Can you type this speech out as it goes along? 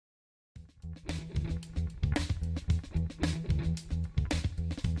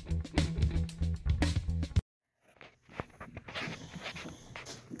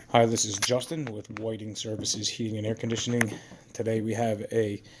Hi, this is Justin with Whiting Services Heating and Air Conditioning. Today we have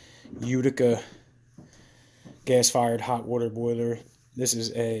a Utica gas-fired hot water boiler. This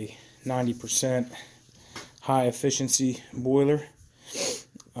is a 90% high efficiency boiler.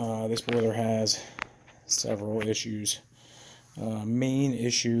 This boiler has several issues. Main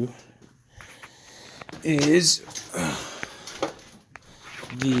issue is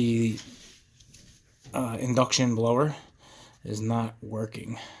the induction blower is not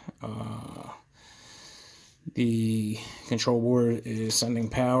working. The control board is sending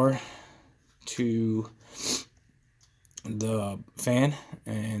power to the fan,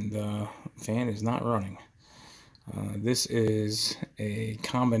 and the fan is not running. This is a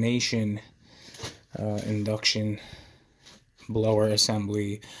combination induction blower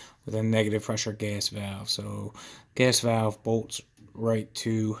assembly with a negative pressure gas valve. So gas valve bolts right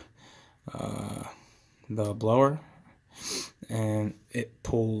to the blower, and it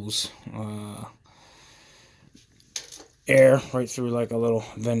pulls air right through like a little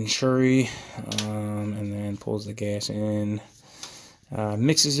venturi, and then pulls the gas in,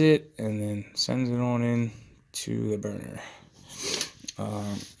 mixes it, and then sends it on in to the burner.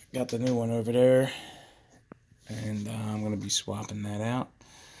 Got the new one over there, and I'm going to be swapping that out.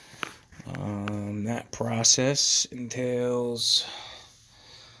 That process entails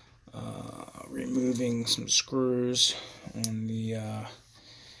removing some screws on the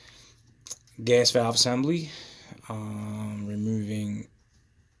gas valve assembly, removing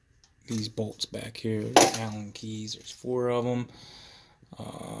these bolts back here, Allen keys. There's 4 of them,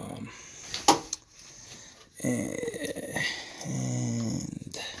 and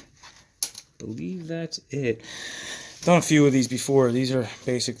I believe that's it. Done a few of these before. These are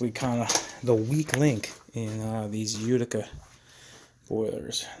basically kind of the weak link in these Utica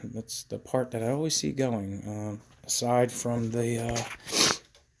boilers. That's the part that I always see going. Aside from the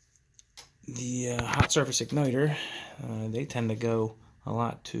hot surface igniter, they tend to go a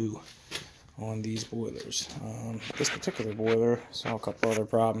lot too on these boilers. This particular boiler saw a couple other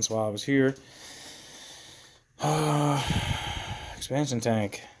problems while I was here. Expansion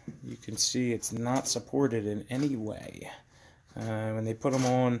tank. You can see it's not supported in any way. When they put them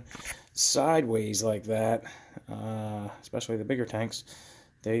on sideways like that, especially the bigger tanks,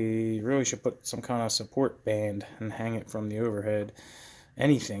 they really should put some kind of support band and hang it from the overhead,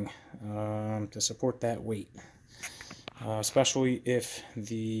 anything, to support that weight, especially if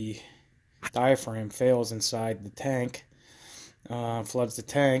the diaphragm fails inside the tank, floods the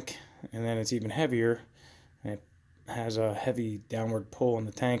tank, and then it's even heavier. It has a heavy downward pull in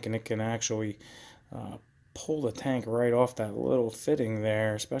the tank, and it can actually pull the tank right off that little fitting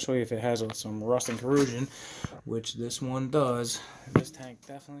there, especially if it has some rust and corrosion, which this one does. This tank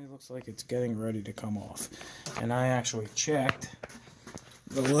definitely looks like it's getting ready to come off. And I actually checked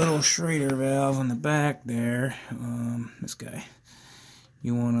the little Schrader valve in the back there. This guy,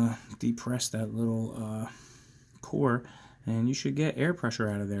 you want to depress that little core, and you should get air pressure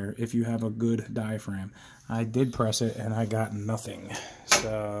out of there if you have a good diaphragm. I did press it and I got nothing.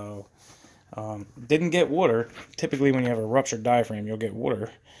 So didn't get water. Typically when you have a ruptured diaphragm, you'll get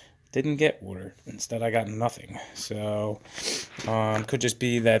water. Didn't get water. Instead I got nothing. So could just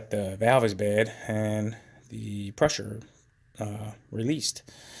be that the valve is bad and the pressure released.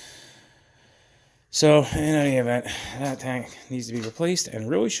 So in any event, that tank needs to be replaced and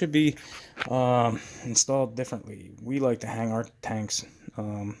really should be installed differently. We like to hang our tanks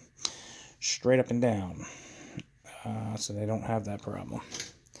straight up and down, so they don't have that problem.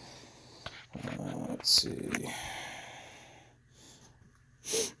 Let's see.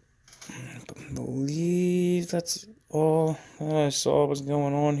 I believe that's all that I saw was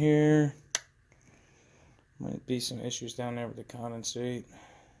going on here. Might be some issues down there with the condensate.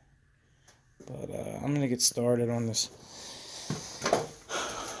 But I'm going to get started on this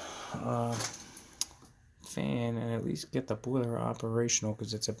fan and at least get the boiler operational,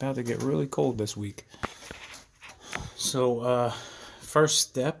 because it's about to get really cold this week. So first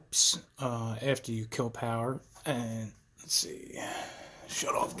steps after you kill power, and let's see,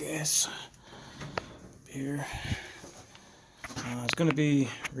 shut off gas here. It's going to be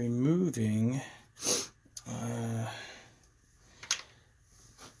removing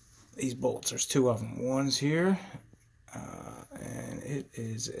these bolts. There's 2 of them. One's here, and it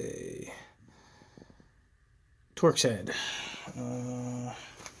is a Torx head.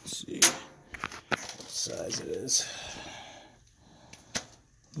 Let's see what size it is.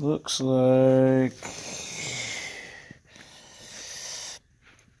 Looks like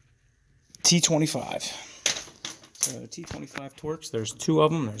T25. So T25 Torx. There's 2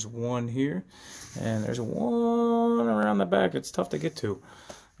 of them. There's one here, and there's one around the back. It's tough to get to.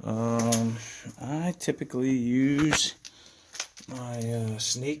 I typically use my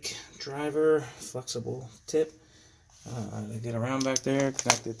snake driver flexible tip to get around back there,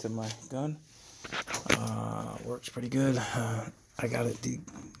 connected to my gun. Works pretty good. I got it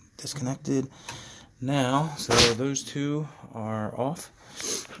disconnected now, so those two are off.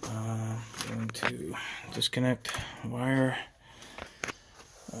 Going to disconnect wire.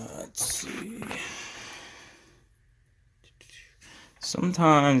 Let's see.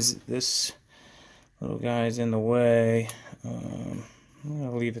 Sometimes this little guy's in the way. I'm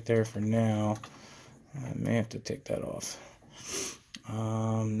gonna leave it there for now. I may have to take that off.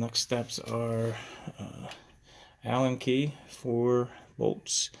 Next steps are Allen key for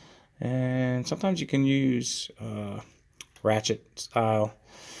bolts, and sometimes you can use ratchet style.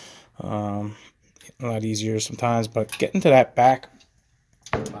 A lot easier sometimes, but getting to that back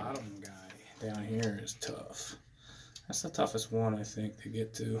bottom guy down here is tough. That's the toughest one, I think, to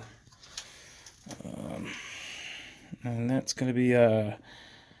get to. And that's going to be a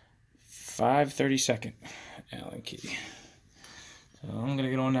 5/32 Allen key. So I'm going to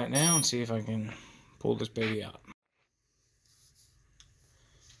get on that now and see if I can pull this baby out.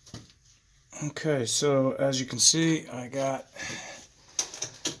 Okay, so as you can see, I got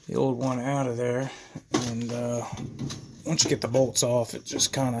the old one out of there, and once you get the bolts off, it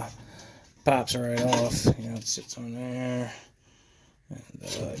just kind of pops right off. You know, it sits on there, and you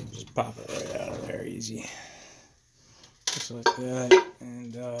just pop it right out of there easy, just like that.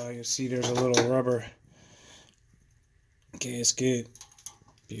 And you'll see there's a little rubber gasket.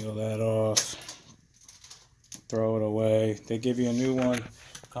 Peel that off, throw it away. They give you a new one.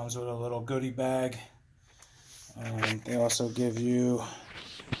 Comes with a little goodie bag. They also give you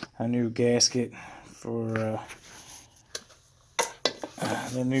a new gasket for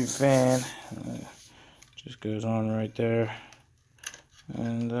the new fan. Just goes on right there.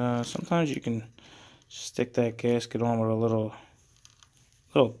 And sometimes you can stick that gasket on with a little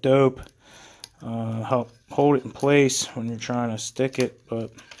dope. Help hold it in place when you're trying to stick it,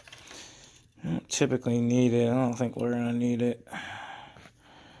 but you don't typically need it. I don't think we're gonna need it.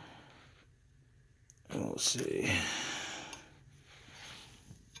 We'll see.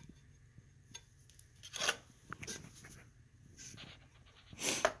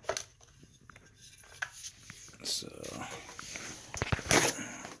 So,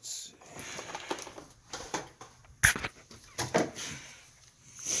 let's see.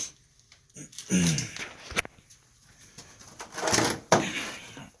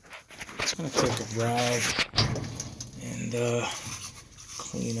 It's going to take a rag and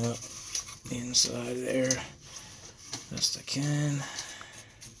clean up the inside there best I can.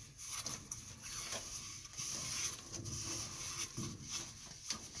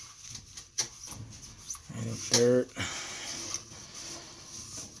 Any dirt.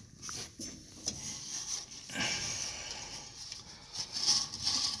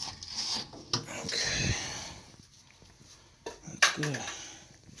 Okay, that's good.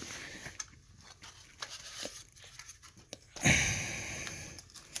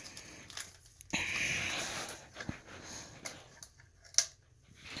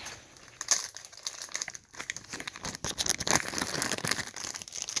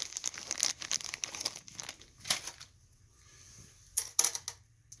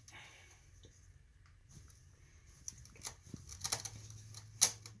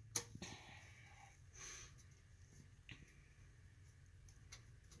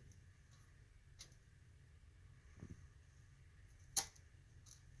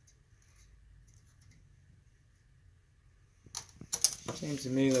 Seems to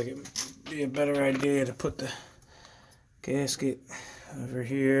me like it would be a better idea to put the gasket over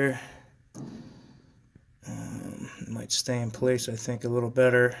here. It might stay in place, I think, a little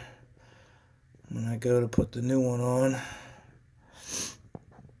better when I go to put the new one on.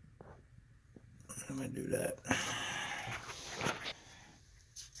 I'm going to do that.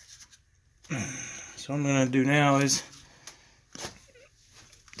 So what I'm going to do now is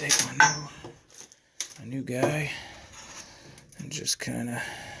take my new guy and just kind of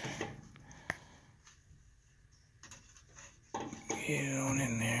get it on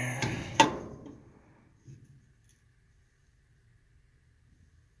in there.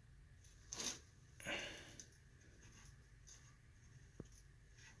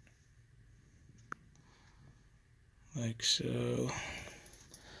 Like so.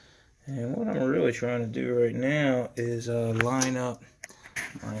 And what I'm really trying to do right now is line up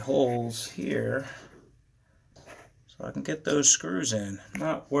my holes here so I can get those screws in. I'm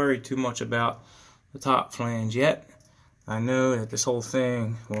not worried too much about the top flange yet. I know that this whole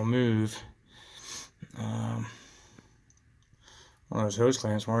thing will move One of those hose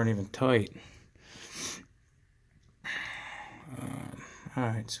clamps weren't even tight.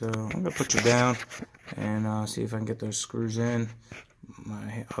 Alright, so I'm going to put you down and see if I can get those screws in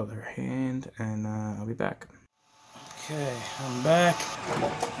my other hand, and I'll be back. Okay, I'm back,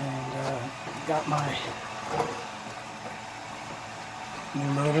 and got my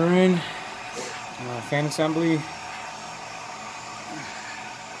new motor in, fan assembly,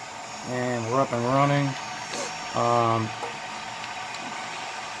 and we're up and running.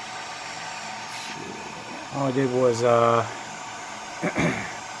 All I did was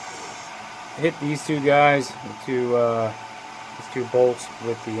hit these two guys, these two bolts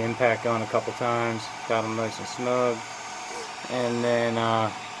with the impact gun a couple times, got them nice and snug, and then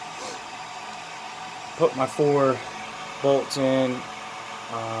put my 4 bolts in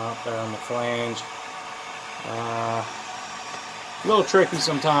up there on the flange. A little tricky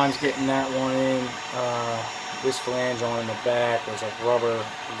sometimes getting that one in. This flange on in the back, there's a rubber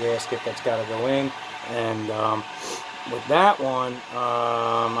gasket that's got to go in, and with that one,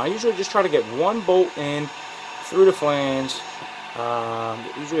 I usually just try to get 1 bolt in through the flange,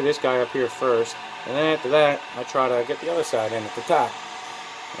 usually this guy up here first, and then after that I try to get the other side in at the top,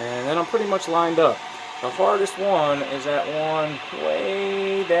 and then I'm pretty much lined up. The hardest one is that one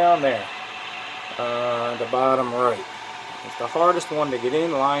way down there, the bottom right. It's the hardest one to get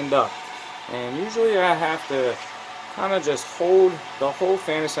in lined up, and usually I have to kind of just hold the whole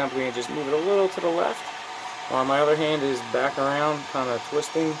fan assembly and just move it a little to the left, while my other hand is back around, kind of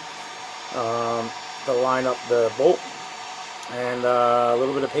twisting to line up the bolt, and a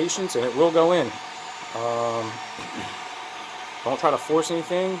little bit of patience and it will go in. Don't try to force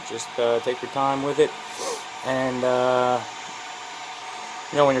anything, just take your time with it, and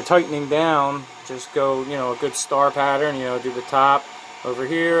you know, when you're tightening down, just go, you know, a good star pattern, you know, do the top over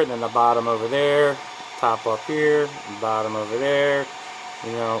here, and then the bottom over there, top up here, bottom over there,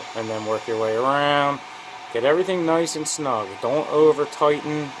 you know, and then work your way around. Get everything nice and snug. Don't over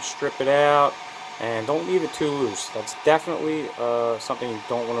tighten, strip it out, and don't leave it too loose. That's definitely something you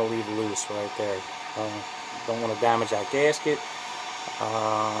don't want to leave loose right there. Don't want to damage that gasket.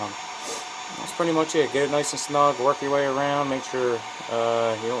 That's pretty much it. Get it nice and snug, work your way around, make sure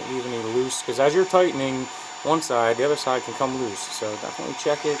you don't leave any loose, because as you're tightening one side, the other side can come loose. So definitely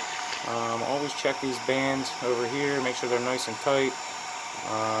check it. Always check these bands over here, make sure they're nice and tight.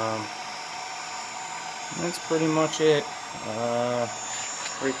 That's pretty much it.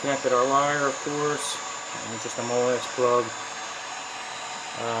 Reconnected our wire, of course, and just a Molex plug.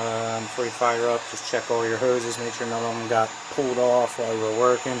 Before you fire up, just check all your hoses, make sure none of them got pulled off while you were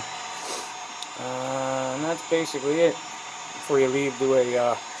working. And that's basically it. Before you leave, do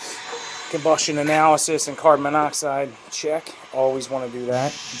a combustion analysis and carbon monoxide check. Always want to do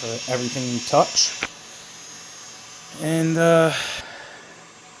that for everything you touch. And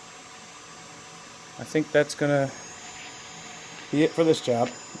I think that's gonna be it for this job,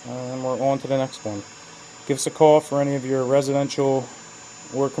 and we're on to the next one. Give us a call for any of your residential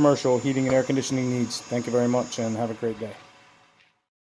or commercial heating and air conditioning needs. Thank you very much, and have a great day.